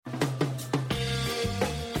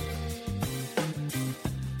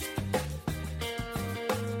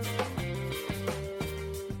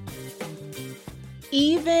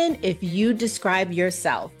Even if you describe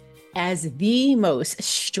yourself as the most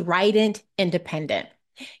strident independent,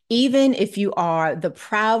 even if you are the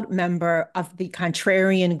proud member of the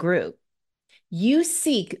contrarian group, you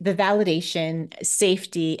seek the validation,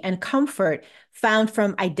 safety, and comfort found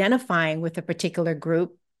from identifying with a particular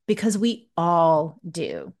group because we all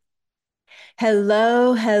do.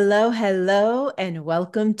 Hello, hello, hello, and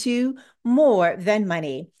welcome to More Than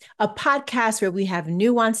Money, a podcast where we have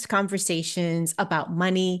nuanced conversations about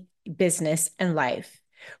money, business, and life,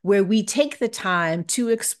 where we take the time to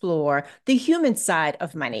explore the human side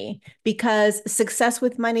of money because success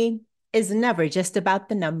with money is never just about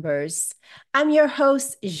the numbers. I'm your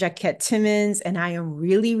host, Jacquette Timmons, and I am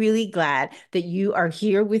really, really glad that you are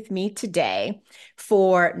here with me today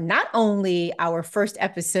for not only our first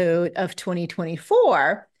episode of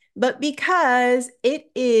 2024, but because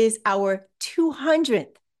it is our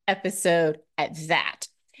 200th episode at that.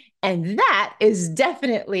 And that is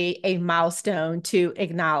definitely a milestone to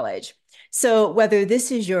acknowledge. So, whether this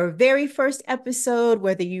is your very first episode,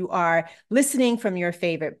 whether you are listening from your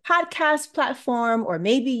favorite podcast platform, or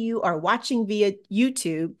maybe you are watching via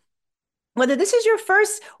YouTube, whether this is your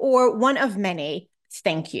first or one of many,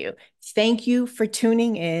 thank you. Thank you for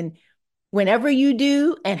tuning in whenever you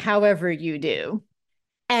do and however you do.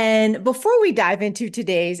 And before we dive into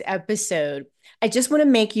today's episode, I just want to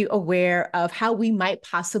make you aware of how we might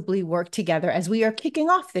possibly work together as we are kicking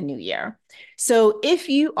off the new year. So, if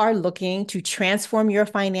you are looking to transform your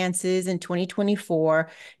finances in 2024,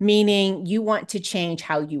 meaning you want to change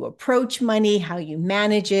how you approach money, how you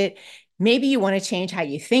manage it, maybe you want to change how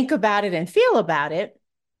you think about it and feel about it,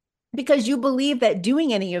 because you believe that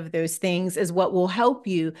doing any of those things is what will help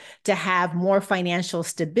you to have more financial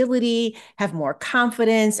stability, have more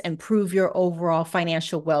confidence, improve your overall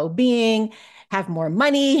financial well-being, have more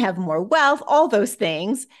money, have more wealth, all those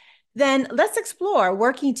things, then let's explore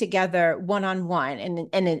working together one-on-one.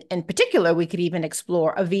 And in particular, we could even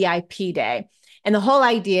explore a VIP day. And the whole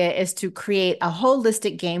idea is to create a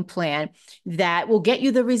holistic game plan that will get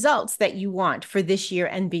you the results that you want for this year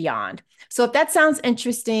and beyond. So if that sounds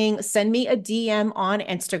interesting, send me a DM on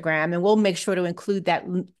Instagram and we'll make sure to include that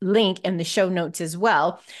link in the show notes as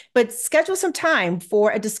well. But schedule some time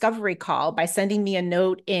for a discovery call by sending me a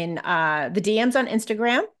note in the DMs on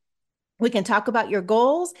Instagram. We can talk about your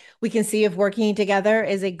goals. We can see if working together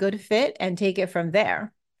is a good fit and take it from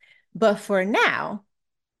there. But for now,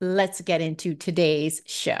 let's get into today's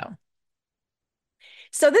show.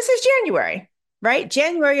 So this is January, right?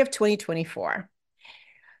 January of 2024.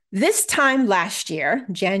 This time last year,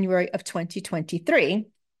 January of 2023,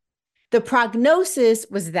 the prognosis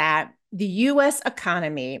was that the US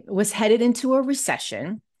economy was headed into a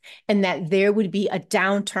recession and that there would be a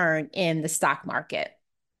downturn in the stock market.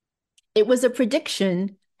 It was a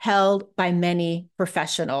prediction held by many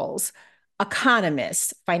professionals,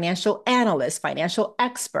 economists, financial analysts, financial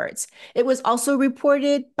experts. It was also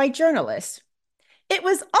reported by journalists. It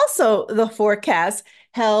was also the forecast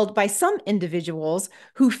held by some individuals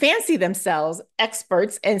who fancy themselves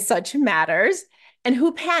experts in such matters and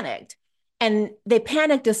who panicked. And they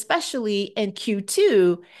panicked especially in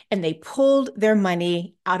Q2 and they pulled their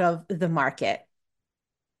money out of the market.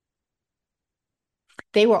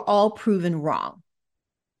 They were all proven wrong.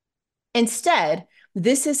 Instead,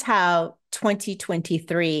 this is how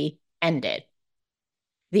 2023 ended.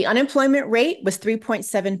 The unemployment rate was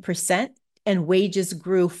 3.7% and wages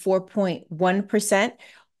grew 4.1%.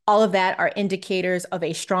 All of that are indicators of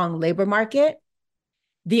a strong labor market.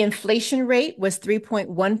 The inflation rate was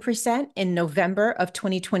 3.1% in November of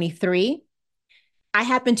 2023. I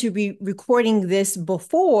happen to be recording this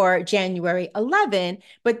before January 11,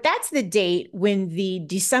 but that's the date when the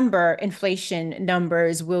December inflation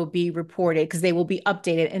numbers will be reported because they will be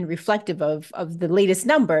updated and reflective of the latest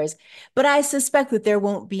numbers. But I suspect that there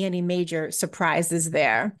won't be any major surprises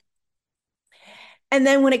there. And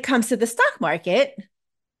then when it comes to the stock market,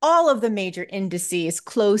 all of the major indices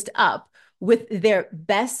closed up with their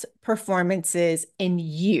best performances in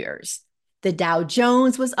years. The Dow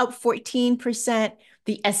Jones was up 14%,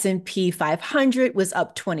 the S&P 500 was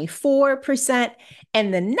up 24%,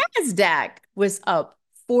 and the Nasdaq was up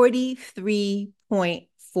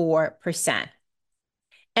 43.4%.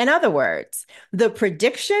 In other words, the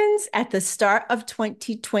predictions at the start of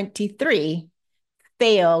 2023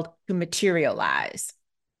 failed to materialize.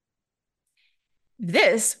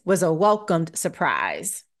 This was a welcomed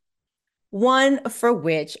surprise, one for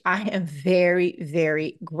which I am very,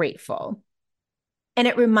 very grateful. And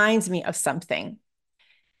it reminds me of something.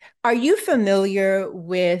 Are you familiar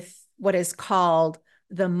with what is called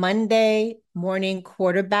the Monday morning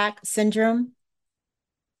quarterback syndrome?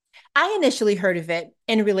 I initially heard of it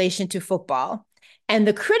in relation to football and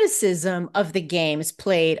the criticism of the games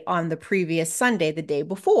played on the previous Sunday, the day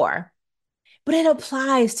before. But it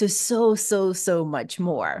applies to so much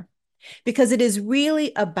more because it is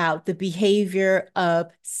really about the behavior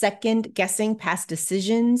of second guessing past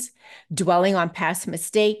decisions, dwelling on past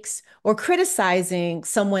mistakes, or criticizing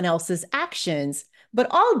someone else's actions, but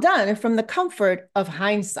all done from the comfort of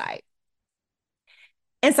hindsight.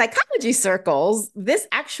 In psychology circles, this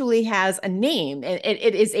actually has a name.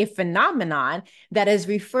 It is a phenomenon that is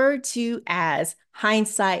referred to as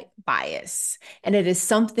hindsight bias, and it is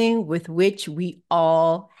something with which we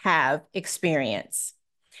all have experience,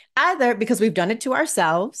 either because we've done it to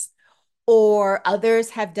ourselves or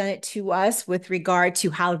others have done it to us with regard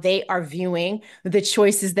to how they are viewing the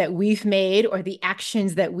choices that we've made or the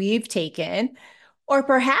actions that we've taken. Or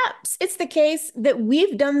perhaps it's the case that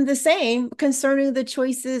we've done the same concerning the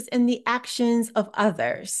choices and the actions of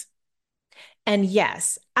others. And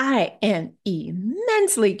yes, I am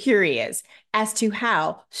immensely curious as to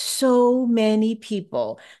how so many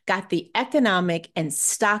people got the economic and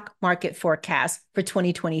stock market forecast for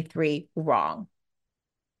 2023 wrong.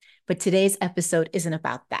 But today's episode isn't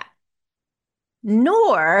about that.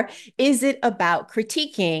 Nor is it about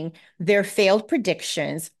critiquing their failed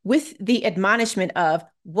predictions with the admonishment of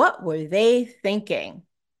what were they thinking?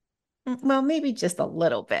 Well, maybe just a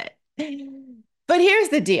little bit. But here's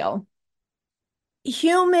the deal.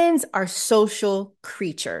 Humans are social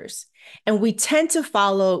creatures, and we tend to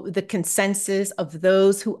follow the consensus of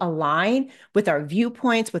those who align with our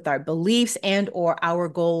viewpoints, with our beliefs, and or our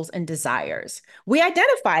goals and desires. We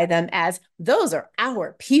identify them as those are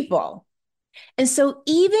our people. And so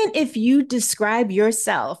even if you describe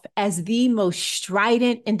yourself as the most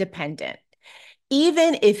strident independent,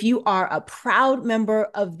 even if you are a proud member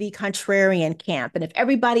of the contrarian camp, and if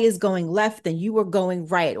everybody is going left, then you are going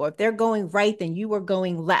right, or if they're going right, then you are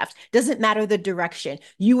going left. Doesn't matter the direction.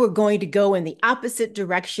 You are going to go in the opposite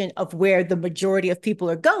direction of where the majority of people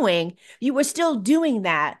are going. You are still doing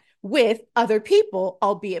that with other people,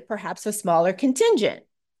 albeit perhaps a smaller contingent.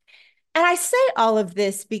 And I say all of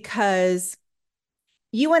this because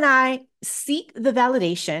you and I seek the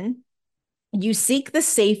validation, you seek the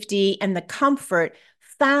safety and the comfort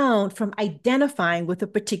found from identifying with a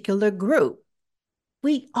particular group.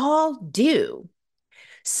 We all do.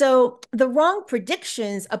 So the wrong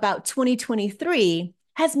predictions about 2023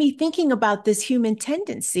 has me thinking about this human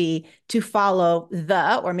tendency to follow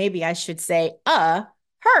the, or maybe I should say, a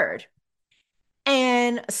herd.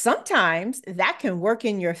 And sometimes that can work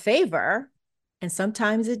in your favor, and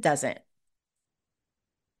sometimes it doesn't.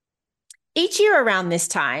 Each year around this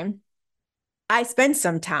time, I spend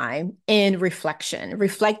some time in reflection,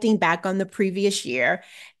 reflecting back on the previous year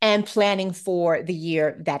and planning for the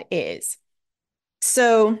year that is.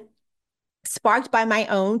 So, sparked by my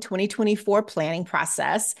own 2024 planning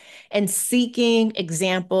process and seeking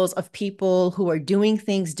examples of people who are doing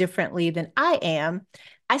things differently than I am,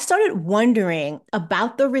 I started wondering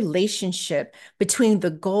about the relationship between the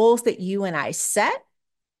goals that you and I set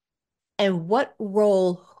and what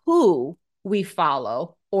role who we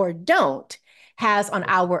follow or don't has on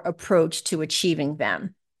our approach to achieving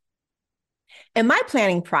them. In my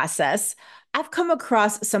planning process, I've come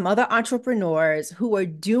across some other entrepreneurs who are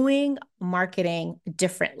doing marketing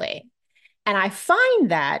differently. And I find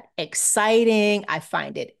that exciting. I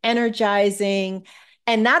find it energizing.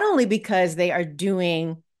 And not only because they are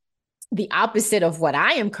doing the opposite of what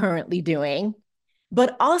I am currently doing,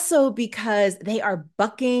 but also because they are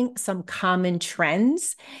bucking some common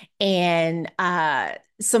trends and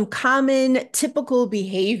some common typical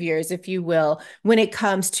behaviors, if you will, when it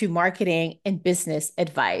comes to marketing and business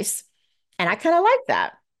advice. And I kind of like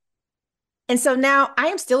that. And so now I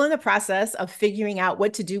am still in the process of figuring out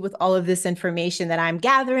what to do with all of this information that I'm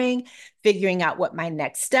gathering, figuring out what my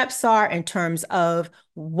next steps are in terms of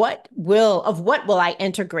what will I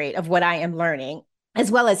integrate of what I am learning,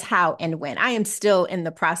 as well as how and when. I am still in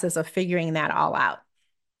the process of figuring that all out.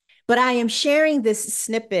 But I am sharing this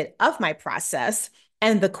snippet of my process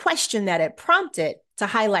and the question that it prompted to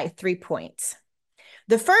highlight 3 points.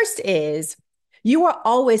 The first is you are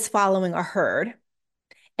always following a herd,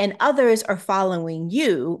 and others are following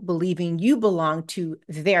you, believing you belong to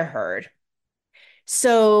their herd.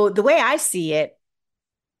 So the way I see it,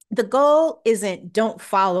 the goal isn't don't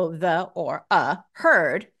follow the or a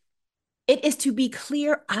herd. It is to be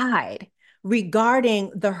clear-eyed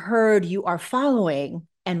regarding the herd you are following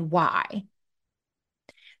and why.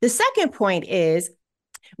 The second point is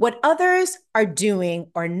what others are doing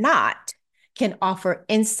or not can offer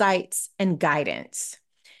insights and guidance.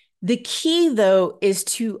 The key, though, is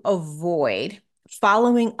to avoid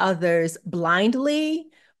following others blindly,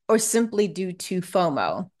 or simply due to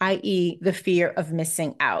FOMO, i.e., the fear of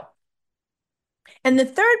missing out. And the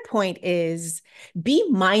third point is be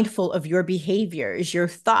mindful of your behaviors, your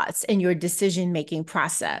thoughts, and your decision-making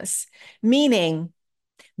process, meaning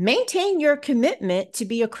maintain your commitment to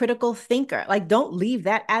be a critical thinker. Like, don't leave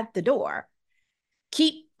that at the door.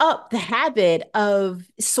 Keep up the habit of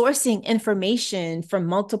sourcing information from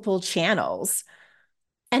multiple channels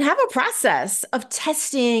and have a process of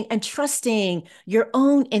testing and trusting your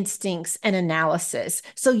own instincts and analysis.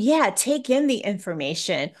 So, yeah, take in the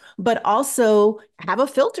information, but also have a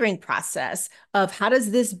filtering process of how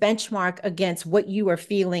does this benchmark against what you are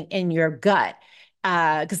feeling in your gut?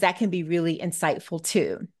 Because that can be really insightful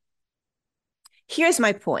too. Here's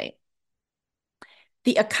my point.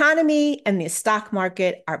 The economy and the stock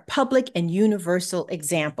market are public and universal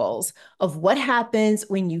examples of what happens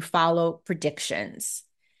when you follow predictions.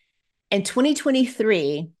 In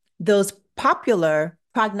 2023, those popular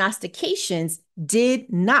prognostications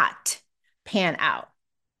did not pan out.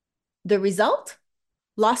 The result?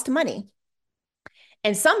 Lost money.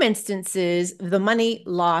 In some instances, the money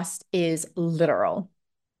lost is literal.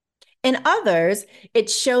 In others, it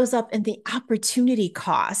shows up in the opportunity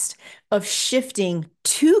cost of shifting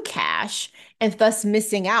to cash and thus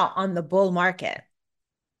missing out on the bull market.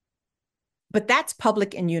 But that's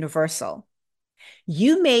public and universal.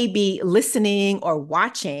 You may be listening or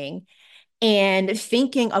watching and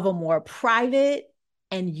thinking of a more private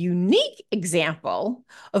and unique example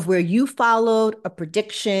of where you followed a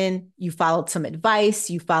prediction, you followed some advice,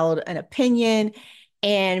 you followed an opinion,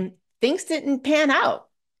 and things didn't pan out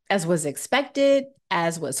as was expected,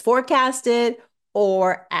 as was forecasted,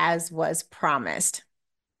 or as was promised.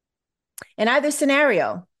 In either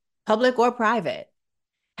scenario, public or private,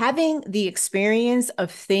 having the experience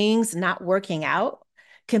of things not working out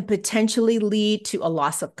can potentially lead to a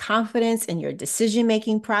loss of confidence in your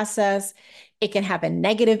decision-making process. It can have a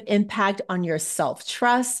negative impact on your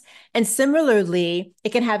self-trust. And similarly,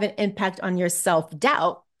 it can have an impact on your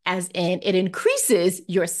self-doubt, as in it increases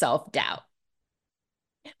your self-doubt.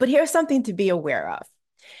 But here's something to be aware of.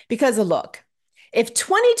 Because look, if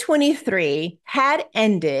 2023 had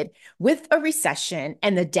ended with a recession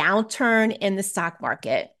and the downturn in the stock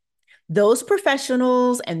market, those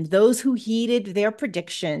professionals and those who heeded their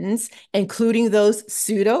predictions, including those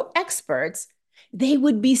pseudo experts, they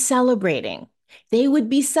would be celebrating. They would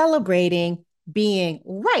be celebrating being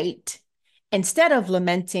right instead of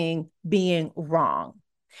lamenting being wrong.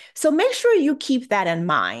 So make sure you keep that in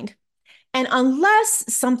mind. And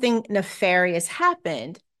unless something nefarious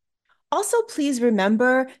happened, also please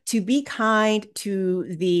remember to be kind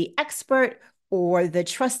to the expert or the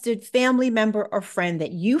trusted family member or friend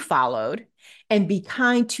that you followed, and be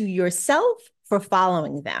kind to yourself for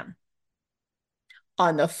following them.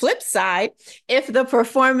 On the flip side, if the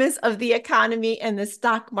performance of the economy and the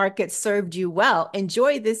stock market served you well,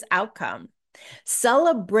 enjoy this outcome.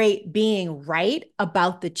 Celebrate being right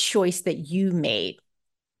about the choice that you made.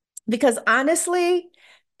 Because honestly,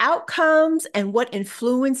 outcomes and what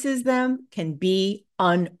influences them can be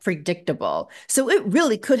unpredictable. So it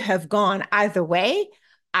really could have gone either way.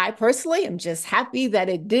 I personally am just happy that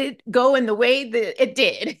it did go in the way that it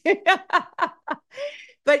did.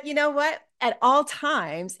 But you know what? At all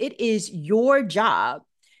times, it is your job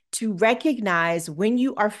to recognize when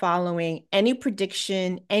you are following any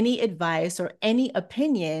prediction, any advice, or any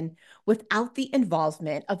opinion without the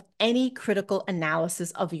involvement of any critical analysis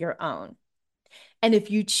of your own. And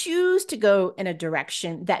if you choose to go in a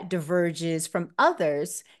direction that diverges from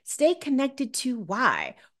others, stay connected to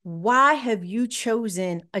why. Why have you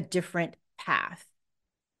chosen a different path?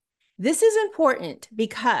 This is important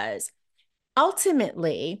because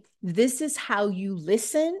ultimately, this is how you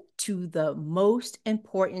listen to the most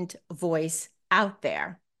important voice out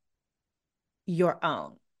there, your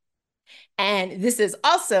own. And this is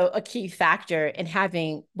also a key factor in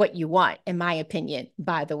having what you want, in my opinion,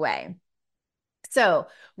 by the way. So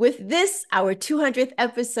with this, our 200th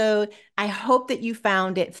episode, I hope that you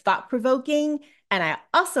found it thought-provoking, and I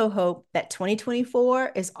also hope that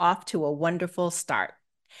 2024 is off to a wonderful start.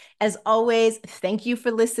 As always, thank you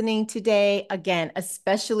for listening today. Again,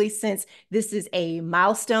 especially since this is a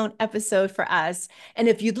milestone episode for us. And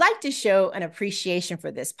if you'd like to show an appreciation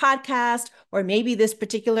for this podcast or maybe this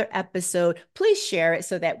particular episode, please share it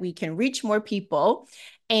so that we can reach more people.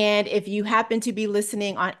 And if you happen to be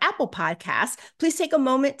listening on Apple Podcasts, please take a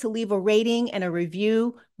moment to leave a rating and a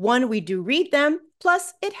review. One, we do read them.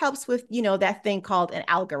 Plus, it helps with, that thing called an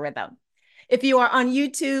algorithm. If you are on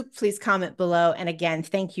YouTube, please comment below. And again,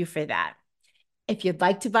 thank you for that. If you'd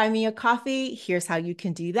like to buy me a coffee, here's how you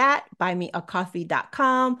can do that.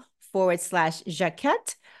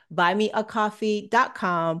 Buymeacoffee.com/Jaquette.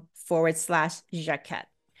 Buymeacoffee.com/Jaquette.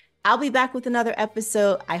 I'll be back with another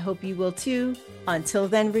episode. I hope you will too. Until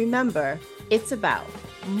then, remember, it's about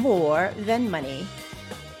more than money.